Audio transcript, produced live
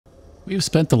We've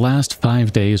spent the last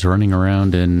 5 days running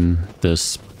around in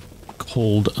this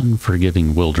cold,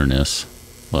 unforgiving wilderness.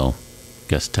 Well, I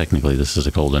guess technically this is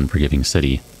a cold, unforgiving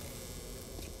city.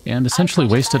 And essentially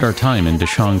wasted our time in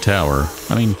Dashang Tower.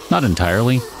 I mean, not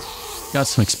entirely. Got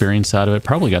some experience out of it.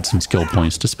 Probably got some skill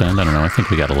points to spend. I don't know. I think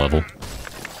we got a level.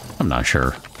 I'm not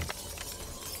sure.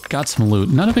 Got some loot.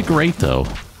 None of it great, though.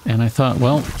 And I thought,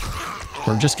 well,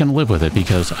 we're just going to live with it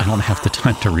because I don't have the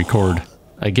time to record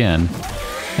again.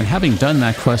 And having done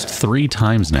that quest 3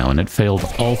 times now, and it failed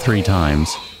all 3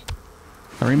 times,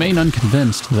 I remain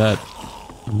unconvinced that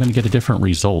I'm going to get a different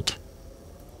result.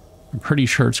 I'm pretty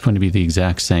sure it's going to be the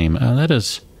exact same. That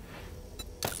is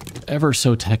ever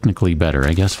so technically better.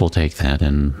 I guess we'll take that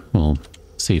and we'll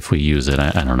see if we use it.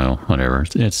 I don't know. Whatever.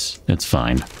 It's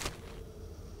fine.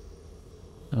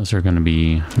 Those are going to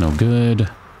be no good.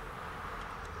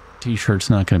 T-shirt's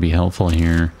not going to be helpful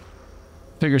here.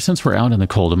 Figure since we're out in the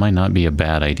cold, it might not be a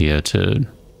bad idea to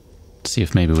see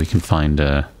if maybe we can find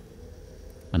a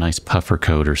nice puffer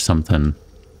coat or something.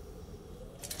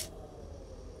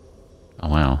 Oh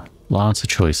wow, lots of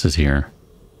choices here.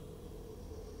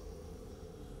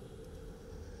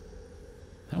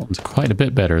 That one's quite a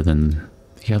bit better than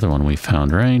the other one we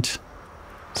found, right?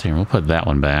 So here, we'll put that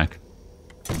one back.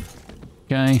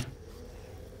 Okay.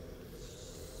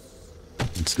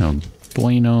 It's no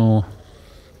bueno.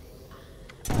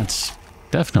 That's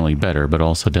definitely better, but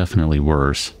also definitely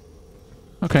worse.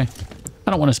 Okay.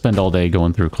 I don't want to spend all day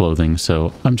going through clothing,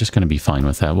 so I'm just going to be fine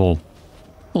with that. We'll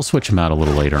switch them out a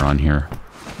little later on here.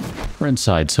 We're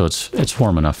inside, so it's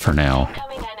warm enough for now.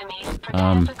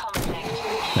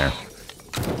 There.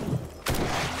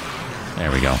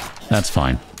 There we go. That's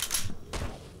fine.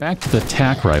 Back to the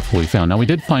tack rifle we found. Now, we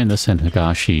did find this in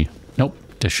Higashi. Nope,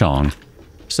 Dashang.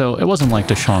 So it wasn't like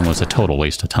Dashang was a total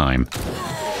waste of time.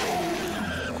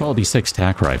 Quality 6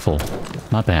 tack rifle.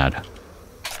 Not bad.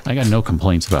 I got no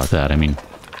complaints about that. I mean,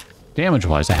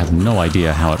 damage-wise, I have no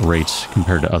idea how it rates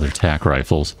compared to other tack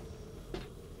rifles.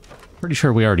 Pretty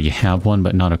sure we already have one,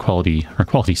 but not a quality... or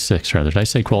quality 6, rather. Did I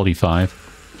say quality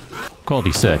 5?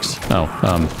 Quality 6. Oh,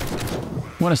 I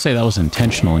want to say that was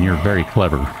intentional, and you're very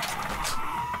clever.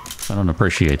 I don't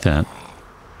appreciate that.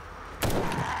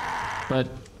 But,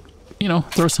 you know,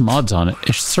 throw some mods on it.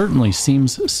 It certainly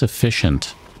seems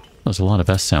sufficient. There's a lot of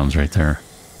S sounds right there.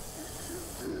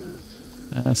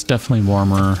 That's definitely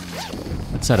warmer.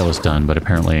 It said I was done, but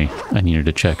apparently I needed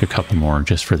to check a couple more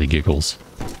just for the giggles.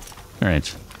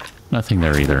 Alright. Nothing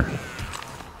there either.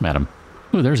 Madam.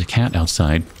 Ooh, there's a cat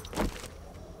outside.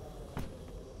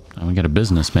 And we got a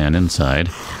businessman inside.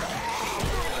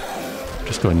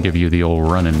 Just go ahead and give you the old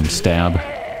run and stab.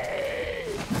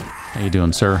 How you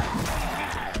doing, sir?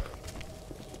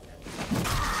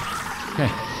 Okay.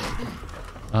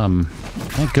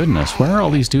 Thank goodness. Where are all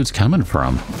these dudes coming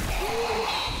from?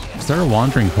 Is there a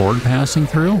wandering horde passing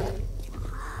through?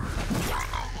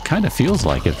 Kind of feels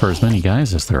like it for as many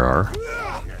guys as there are.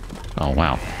 Oh,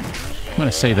 wow. I'm going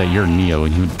to say that you're Neo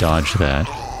and you dodged that.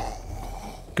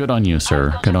 Good on you,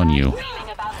 sir. Good on you.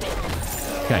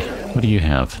 Okay, what do you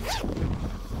have?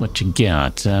 What you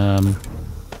got? Oh,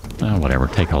 whatever.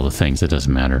 Take all the things. It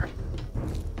doesn't matter.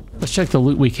 Let's check the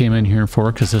loot we came in here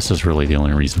for, because this is really the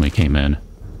only reason we came in.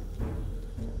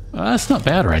 That's not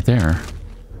bad right there.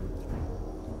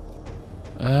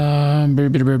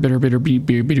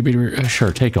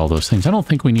 Sure, take all those things. I don't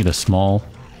think we need a small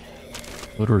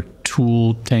loader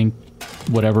tool tank,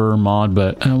 whatever mod,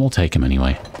 but we'll take them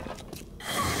anyway.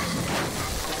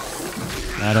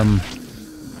 Adam.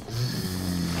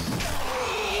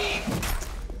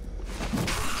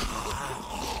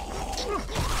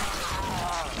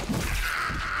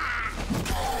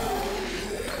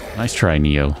 Nice try,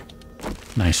 Neo.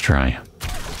 Nice try.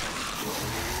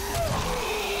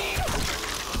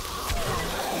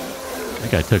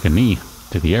 That guy took a knee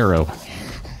to the arrow.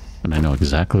 And I know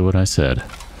exactly what I said.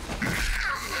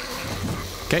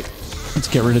 Okay, let's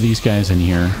get rid of these guys in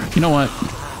here. You know what?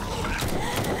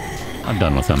 I'm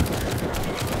done with them.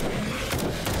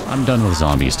 I'm done with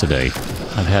zombies today.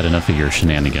 I've had enough of your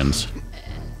shenanigans.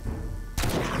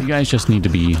 You guys just need to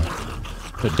be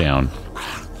put down.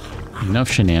 Enough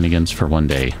shenanigans for one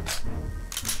day.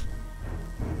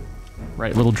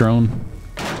 Right, little drone?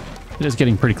 It is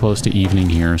getting pretty close to evening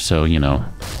here, so, you know,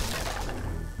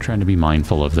 trying to be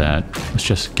mindful of that. Let's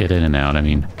just get in and out. I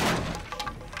mean,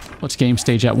 what's game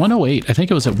stage at? 108. I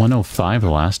think it was at 105 the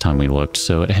last time we looked,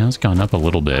 so it has gone up a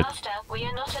little bit.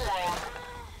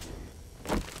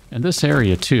 And this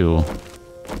area, too,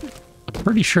 I'm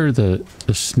pretty sure the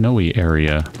snowy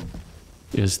area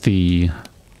is the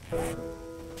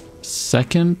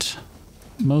second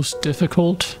most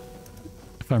difficult,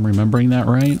 if I'm remembering that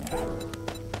right.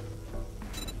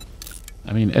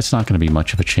 I mean, it's not going to be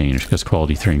much of a change because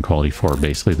quality 3 and quality 4 are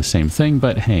basically the same thing,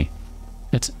 but hey,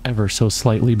 it's ever so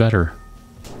slightly better.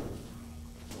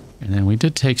 And then we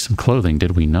did take some clothing,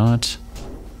 did we not?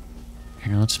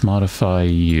 Here, let's modify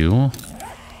you.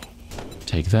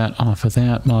 Take that off of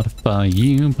that, modify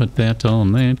you, put that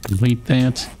on that, complete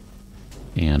that.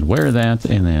 And wear that,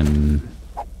 and then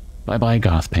bye-bye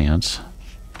goth pants.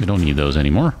 We don't need those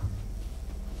anymore.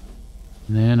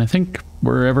 And then I think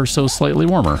we're ever so slightly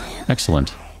warmer.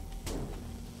 Excellent.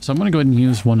 So I'm going to go ahead and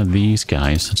use one of these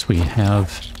guys since we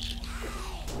have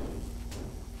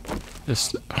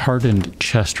this hardened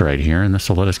chest right here, and this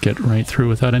will let us get right through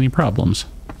without any problems.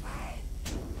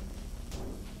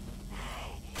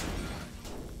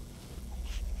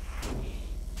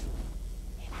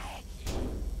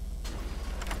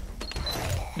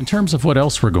 In terms of what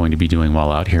else we're going to be doing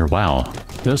while out here, wow,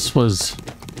 this was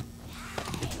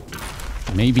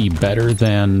maybe better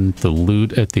than the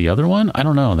loot at the other one? I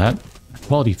don't know, that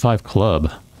quality 5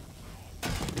 club,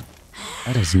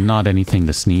 that is not anything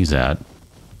to sneeze at.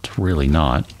 It's really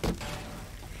not.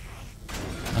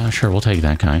 Sure, we'll take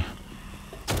that guy.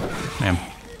 Ma'am.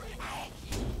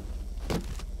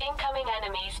 Incoming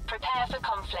enemies, prepare for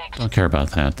conflict. Don't care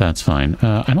about that, that's fine.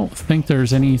 I don't think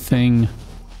there's anything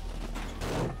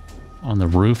on the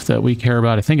roof that we care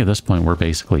about. I think at this point we're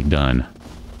basically done.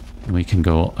 And we can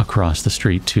go across the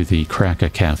street to the Kraka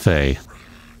Cafe,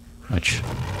 which,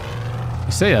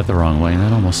 you say that the wrong way, and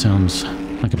that almost sounds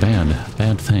like a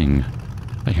bad thing.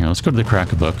 But here, let's go to the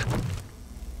Kraka book.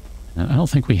 And I don't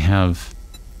think we have...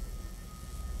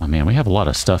 Oh man, we have a lot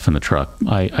of stuff in the truck.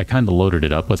 I kind of loaded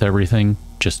it up with everything,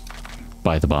 just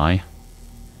by the by.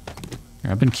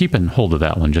 I've been keeping hold of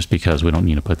that one just because we don't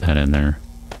need to put that in there.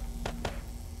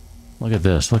 Look at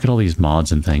this. Look at all these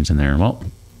mods and things in there. Well,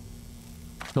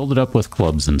 filled it up with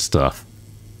clubs and stuff.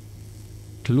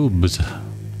 Clubs.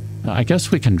 I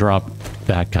guess we can drop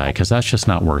that guy, because that's just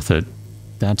not worth it.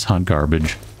 That's hot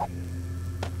garbage.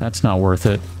 That's not worth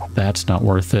it. That's not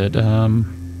worth it.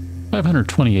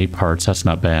 528 parts, that's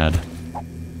not bad.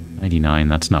 99,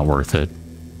 that's not worth it.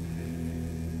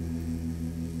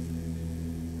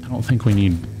 I don't think we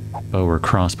need bow or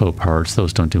crossbow parts.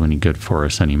 Those don't do any good for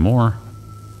us anymore.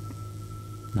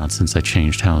 Not since I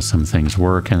changed how some things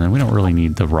work, and then we don't really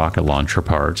need the rocket launcher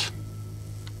parts.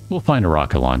 We'll find a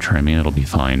rocket launcher, I mean, it'll be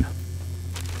fine.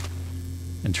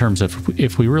 In terms of,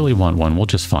 if we really want one, we'll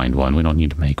just find one. We don't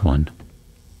need to make one.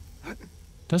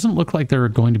 Doesn't look like there are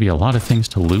going to be a lot of things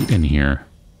to loot in here,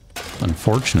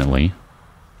 unfortunately.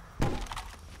 I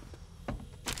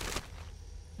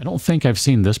don't think I've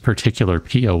seen this particular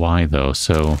POI, though,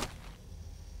 so...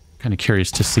 kind of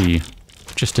curious to see,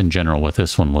 just in general, what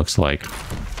this one looks like.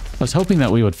 I was hoping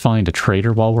that we would find a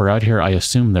trader while we're out here. I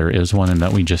assume there is one and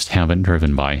that we just haven't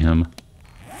driven by him.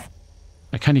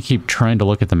 I kind of keep trying to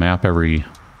look at the map every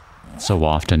so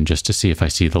often just to see if I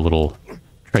see the little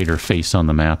trader face on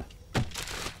the map.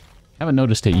 Haven't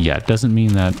noticed it yet. Doesn't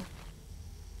mean that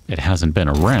it hasn't been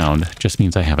around. Just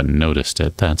means I haven't noticed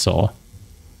it, that's all.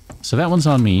 So that one's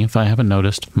on me. If I haven't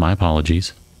noticed, my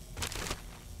apologies.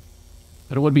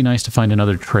 But it would be nice to find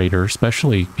another trader,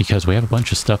 especially because we have a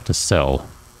bunch of stuff to sell.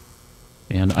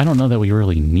 And I don't know that we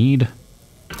really need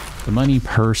the money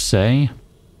per se.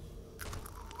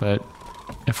 But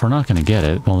if we're not going to get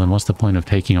it, well then what's the point of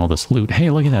taking all this loot? Hey,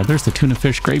 look at that. There's the tuna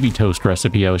fish gravy toast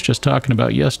recipe I was just talking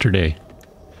about yesterday.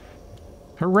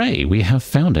 Hooray, we have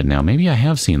found it now. Maybe I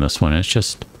have seen this one. It's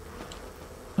just...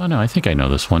 oh no, I think I know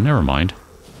this one. Never mind.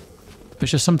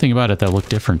 There's just something about it that looked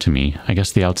different to me. I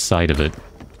guess the outside of it.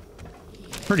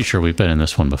 Pretty sure we've been in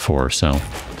this one before, so...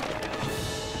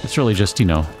 it's really just, you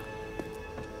know,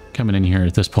 coming in here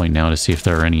at this point now to see if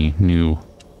there are any new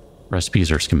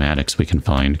recipes or schematics we can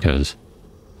find, because,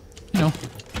 you know,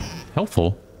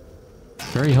 helpful.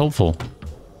 Very helpful.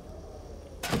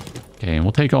 Okay, and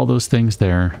we'll take all those things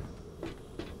there.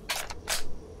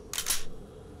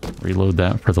 Reload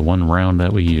that for the one round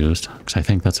that we used, because I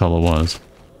think that's all it was.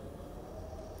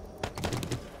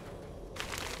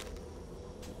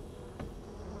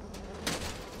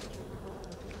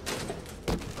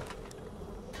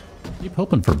 Keep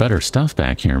hoping for better stuff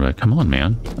back here, but come on,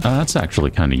 man. That's actually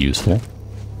kind of useful.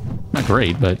 Not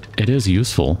great, but it is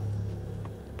useful.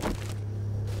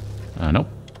 Nope,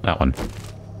 that one.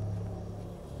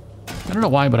 I don't know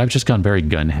why, but I've just gone very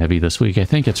gun heavy this week. I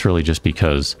think it's really just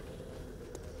because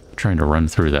trying to run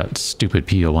through that stupid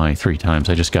POI 3 times,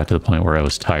 I just got to the point where I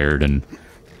was tired, and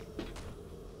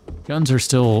guns are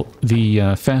still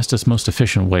the fastest, most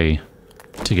efficient way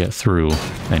to get through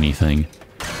anything.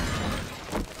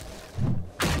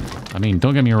 I mean,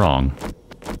 don't get me wrong.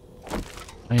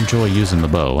 I enjoy using the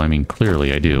bow. I mean,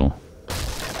 clearly I do.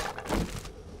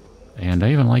 And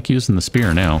I even like using the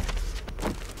spear now.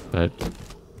 But,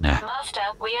 nah. Master,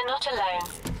 we are not alone.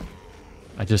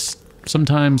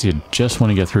 Sometimes you just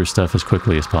want to get through stuff as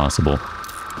quickly as possible.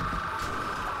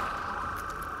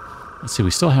 Let's see,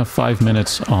 we still have 5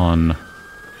 minutes on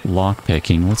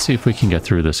lockpicking. Let's see if we can get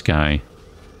through this guy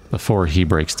before he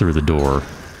breaks through the door.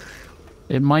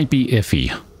 It might be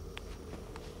iffy.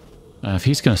 If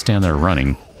he's going to stand there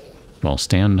running, well,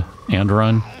 stand and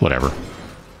run, whatever.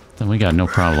 Then we got no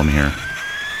problem here.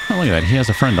 Oh, look at that. He has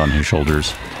a friend on his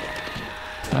shoulders.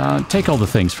 Take all the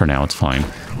things for now. It's fine.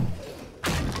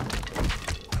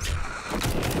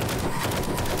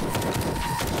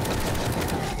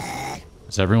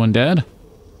 Is everyone dead?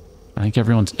 I think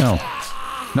everyone's... Oh.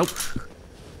 Nope.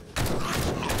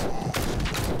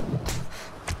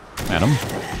 Madam?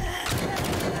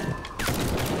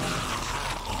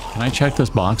 Can I check this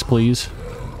box, please?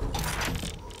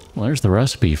 Well, there's the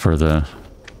recipe for the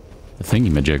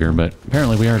thingy-majigger, but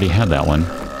apparently we already had that one.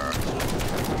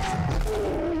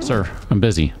 Sir, I'm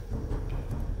busy.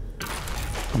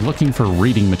 I'm looking for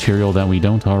reading material that we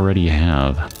don't already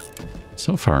have.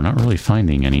 So far, not really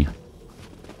finding any.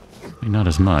 Not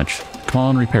as much. Come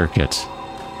on, repair kits.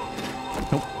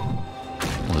 Nope.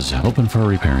 Was hoping for a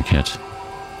repair kit.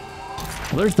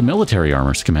 Well, there's the military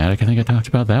armor schematic. I think I talked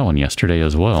about that one yesterday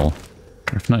as well.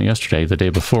 Or if not yesterday, the day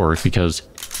before, because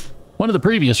one of the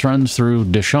previous runs through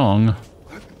Deshong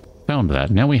found that.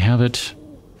 Now we have it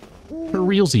for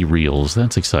realsy reals.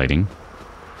 That's exciting.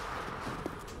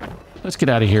 Let's get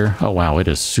out of here. Oh, wow, it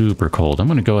is super cold. I'm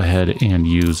going to go ahead and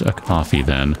use a coffee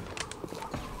then.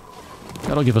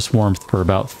 That'll give us warmth for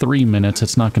about 3 minutes.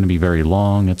 It's not going to be very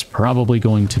long. It's probably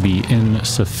going to be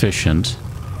insufficient.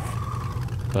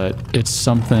 But it's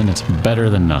something. It's better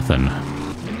than nothing.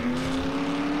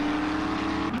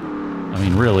 I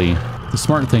mean, really, the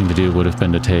smart thing to do would have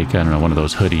been to take, I don't know, one of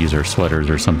those hoodies or sweaters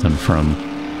or something from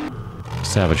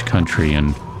Savage Country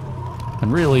and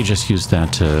really just use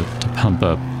that to pump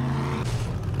up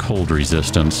cold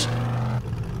resistance.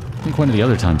 I think one of the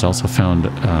other times I also found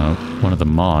one of the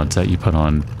mods that you put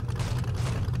on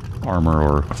armor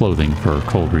or clothing for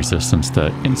cold resistance,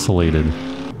 the insulated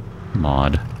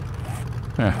mod.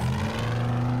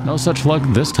 No such luck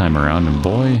this time around, and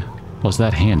boy, was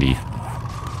that handy.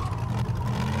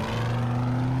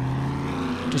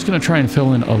 Just gonna try and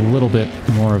fill in a little bit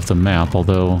more of the map,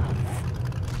 although...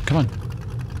 Come on.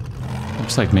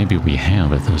 Looks like maybe we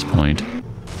have at this point.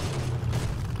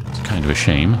 It's kind of a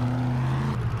shame.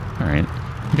 Alright,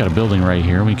 we got a building right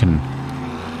here. We can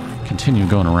continue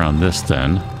going around this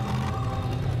then.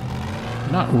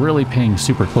 Not really paying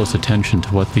super close attention to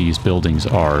what these buildings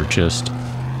are, just...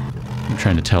 I'm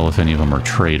trying to tell if any of them are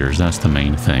traders. That's the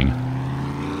main thing.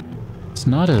 It's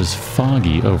not as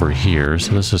foggy over here,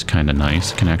 so this is kind of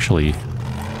nice. Can actually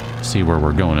see where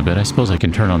we're going a bit. I suppose I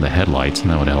can turn on the headlights and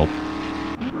that would help.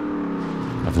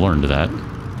 I've learned that.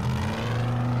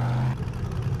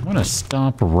 I'm going to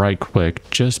stop right quick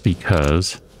just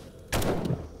because... I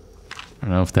don't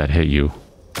know if that hit you.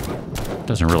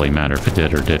 Doesn't really matter if it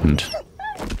did or didn't.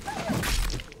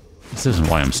 This isn't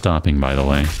why I'm stopping, by the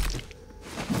way.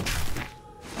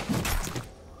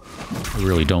 We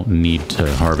really don't need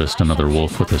to harvest another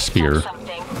wolf with a spear.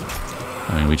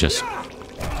 I mean, we just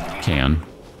can.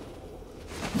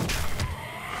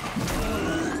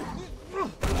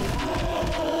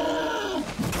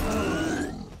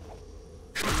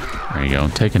 There you go.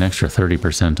 Take an extra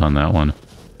 30% on that one.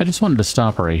 I just wanted to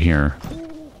stop right here.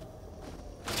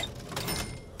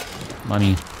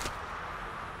 Money.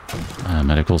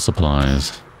 Medical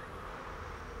supplies.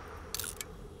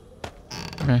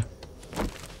 Okay.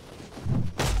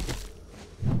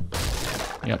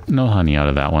 Yep, no honey out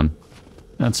of that one.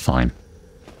 That's fine.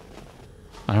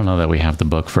 I don't know that we have the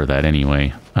book for that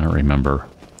anyway. I don't remember.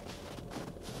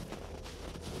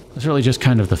 It's really just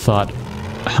kind of the thought,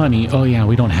 honey, oh yeah,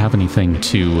 we don't have anything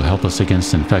to help us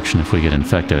against infection if we get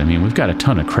infected. I mean, we've got a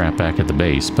ton of crap back at the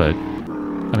base, but...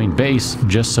 I mean, base,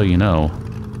 just so you know,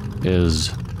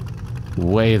 is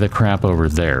way the crap over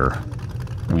there.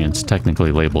 I mean, it's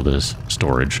technically labeled as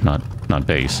storage, not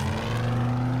base.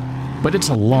 But it's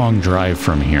a long drive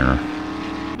from here.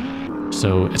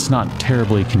 So it's not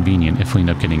terribly convenient if we end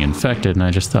up getting infected, and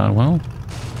I just thought, well,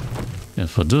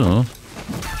 if we do,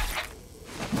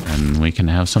 then we can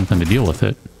have something to deal with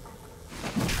it.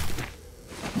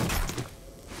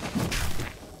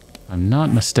 If I'm not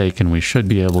mistaken, we should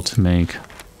be able to make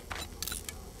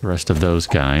the rest of those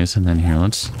guys, and then here,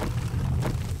 I'm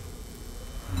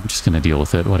just gonna deal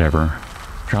with it, whatever.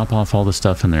 Drop off all the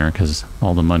stuff in there, because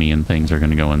all the money and things are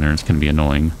gonna go in there, it's gonna be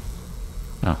annoying.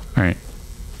 Oh, alright.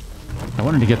 I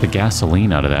wanted to get the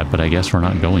gasoline out of that, but I guess we're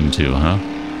not going to, huh?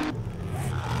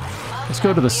 Let's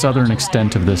go to the southern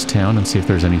extent of this town and see if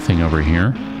there's anything over here.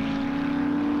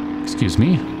 Excuse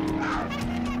me.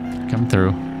 Come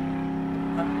through.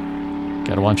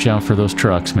 Gotta watch out for those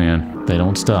trucks, man. They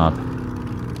don't stop.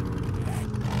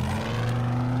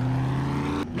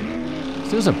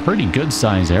 This is a pretty good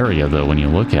size area, though, when you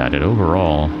look at it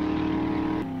overall.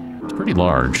 It's pretty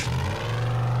large.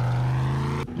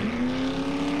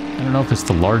 I don't know if it's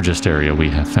the largest area we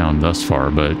have found thus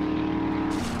far, but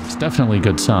it's definitely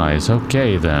good size.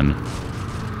 Okay, then.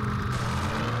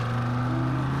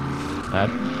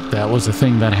 That was the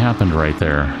thing that happened right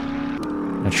there.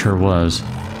 That sure was.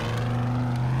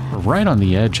 We're right on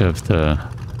the edge of the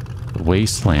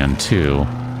wasteland, too.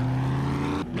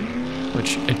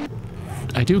 Which,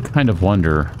 I do kind of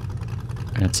wonder,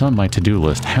 and it's on my to-do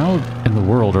list, how in the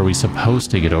world are we supposed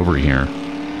to get over here?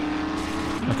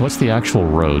 Like, what's the actual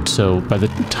road? So, by the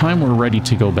time we're ready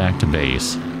to go back to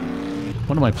base,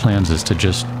 one of my plans is to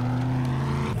just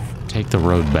take the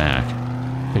road back,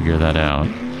 figure that out.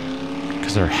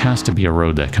 Because there has to be a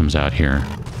road that comes out here.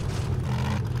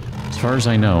 As far as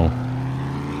I know,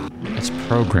 it's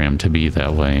programmed to be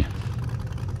that way.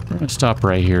 We're going to stop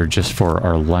right here just for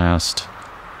our last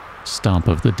stop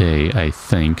of the day, I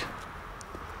think.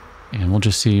 And we'll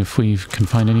just see if we can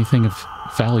find anything of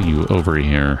value over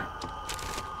here.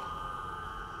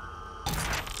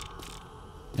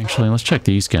 Actually, let's check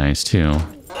these guys, too.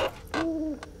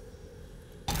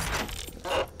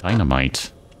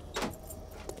 Dynamite.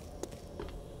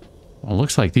 Well,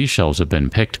 looks like these shelves have been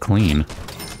picked clean.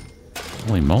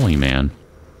 Holy moly, man.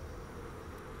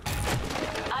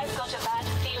 I've got a bad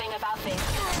feeling about this.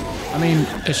 I mean,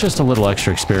 it's just a little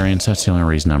extra experience. That's the only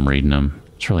reason I'm reading them.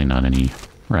 It's really not any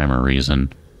rhyme or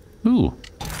reason. Ooh.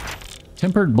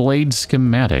 Tempered blade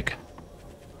schematic.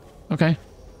 Okay.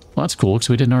 Well, that's cool, because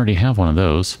we didn't already have one of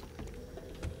those.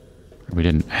 We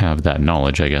didn't have that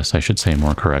knowledge, I guess I should say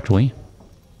more correctly.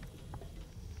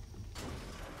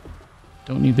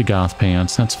 Don't need the goth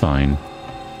pants, that's fine.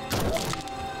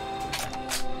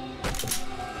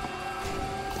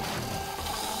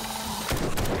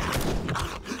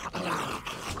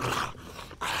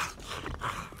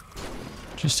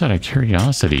 Just out of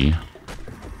curiosity.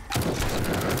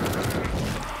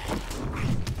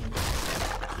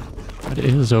 What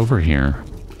is over here?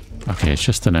 Okay, it's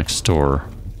just the next store.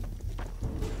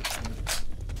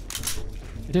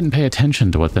 I didn't pay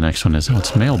attention to what the next one is. Oh,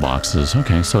 it's mailboxes.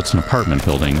 Okay, so it's an apartment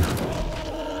building.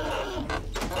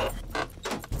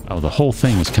 Oh, the whole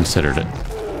thing is considered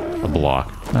a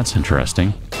block. That's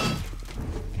interesting.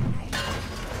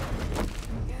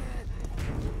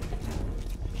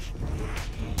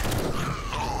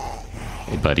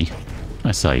 Hey, buddy.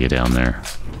 I saw you down there.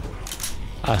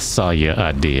 I saw you,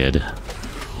 I did.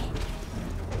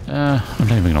 I'm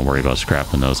not even gonna worry about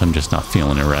scrapping those. I'm just not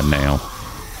feeling it right now.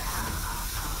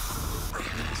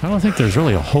 So I don't think there's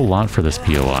really a whole lot for this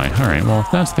POI. Alright, well, if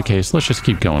that's the case, let's just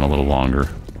keep going a little longer.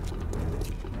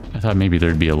 I thought maybe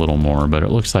there'd be a little more, but it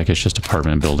looks like it's just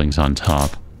apartment buildings on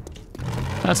top.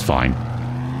 That's fine.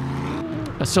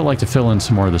 I'd still like to fill in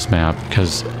some more of this map,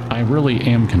 because I really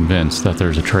am convinced that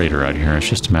there's a trader out here. It's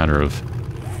just a matter of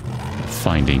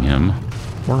finding him.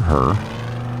 Or her.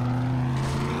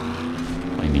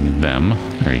 Finding them.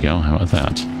 There you go. How about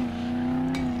that?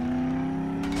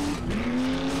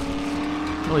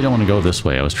 Really don't want to go this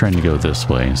way. I was trying to go this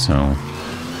way, so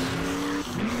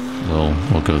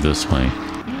we'll go this way.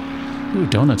 Ooh,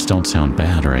 donuts don't sound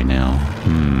bad right now.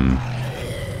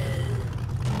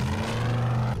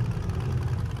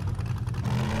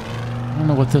 I don't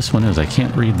know what this one is. I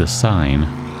can't read the sign.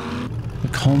 The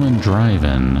Coleman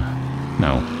Drive-In.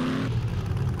 No.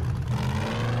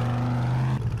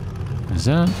 Is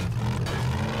that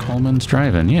Coleman's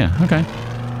Drive-In? Yeah, okay.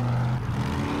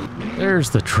 There's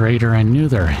the trader. I knew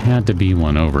there had to be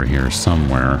one over here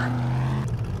somewhere.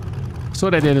 So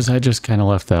what I did is I just kind of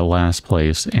left that last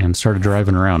place and started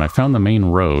driving around. I found the main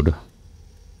road,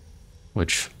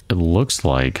 which it looks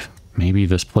like maybe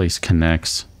this place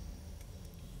connects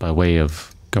by way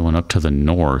of going up to the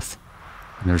north.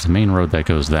 And there's a main road that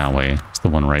goes that way. It's the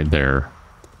one right there.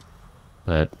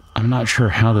 But I'm not sure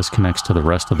how this connects to the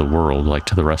rest of the world, like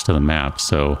to the rest of the map,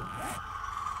 so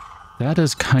that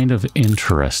is kind of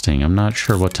interesting. I'm not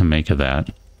sure what to make of that.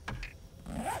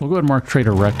 We'll go ahead and mark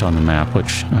Trader Wrecked on the map,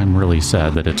 which I'm really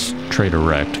sad that it's Trader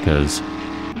Wrecked, because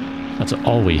that's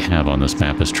all we have on this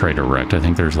map is Trader Wrecked. I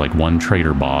think there's like one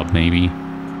Trader Bob, maybe.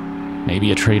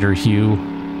 Maybe a Trader Hugh.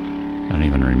 I don't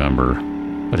even remember.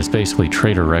 But it's basically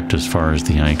Trader Wrecked as far as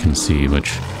the eye can see,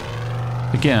 which,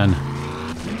 again,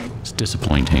 it's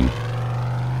disappointing.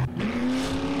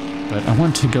 But I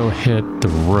want to go hit the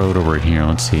road over here.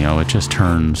 Let's see how it just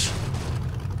turns.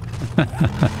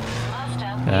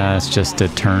 It's just,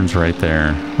 it turns right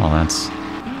there. Oh,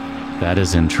 that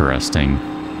is interesting.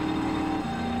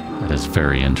 That is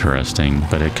very interesting.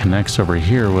 But it connects over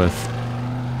here with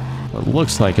what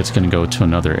looks like it's going to go to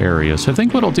another area. So I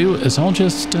think what I'll do is I'll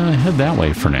just head that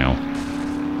way for now.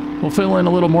 We'll fill in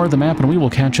a little more of the map and we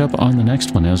will catch up on the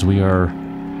next one as we are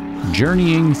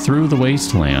journeying through the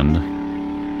wasteland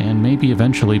and maybe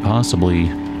eventually possibly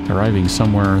arriving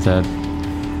somewhere that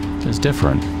is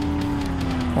different.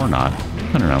 Or not.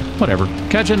 I don't know. Whatever.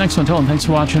 Catch you next one. Until then, thanks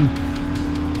for watching.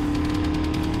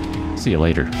 See you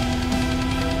later.